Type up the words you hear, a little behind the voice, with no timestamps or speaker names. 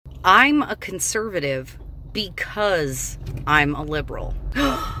I'm a conservative because I'm a liberal.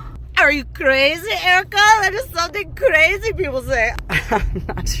 Are you crazy, Erica? That is something crazy people say. I'm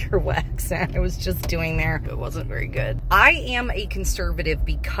not sure what accent I was just doing there. It wasn't very good. I am a conservative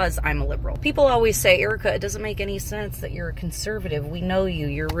because I'm a liberal. People always say, Erica, it doesn't make any sense that you're a conservative. We know you.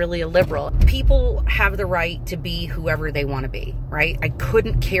 You're really a liberal. People have the right to be whoever they want to be, right? I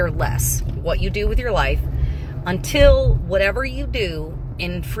couldn't care less what you do with your life until whatever you do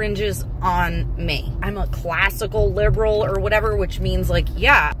infringes on me. I'm a classical liberal or whatever, which means like,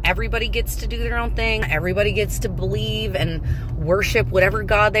 yeah, everybody gets to do their own thing. Everybody gets to believe and worship whatever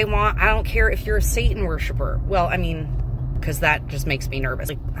God they want. I don't care if you're a Satan worshiper. Well, I mean, because that just makes me nervous.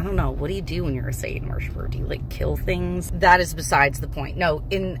 Like, I don't know. What do you do when you're a Satan worshiper? Do you like kill things? That is besides the point. No,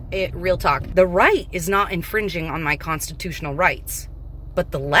 real talk, the right is not infringing on my constitutional rights,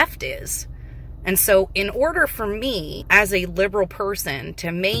 but the left is. And so in order for me as a liberal person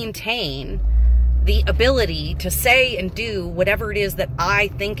to maintain the ability to say and do whatever it is that I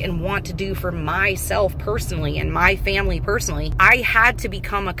think and want to do for myself personally and my family personally, I had to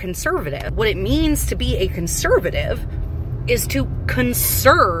become a conservative. What it means to be a conservative is to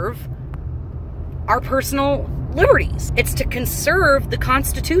conserve our personal liberties. It's to conserve the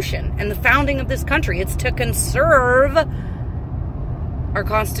Constitution and the founding of this country. It's to conserve our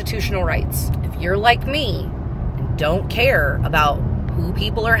constitutional rights. If you're like me and don't care about who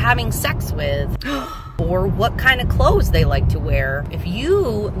people are having sex with or what kind of clothes they like to wear, if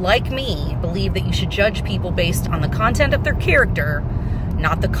you, like me, believe that you should judge people based on the content of their character,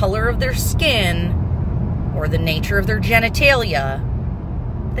 not the color of their skin or the nature of their genitalia,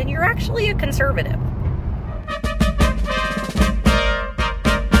 then you're actually a conservative.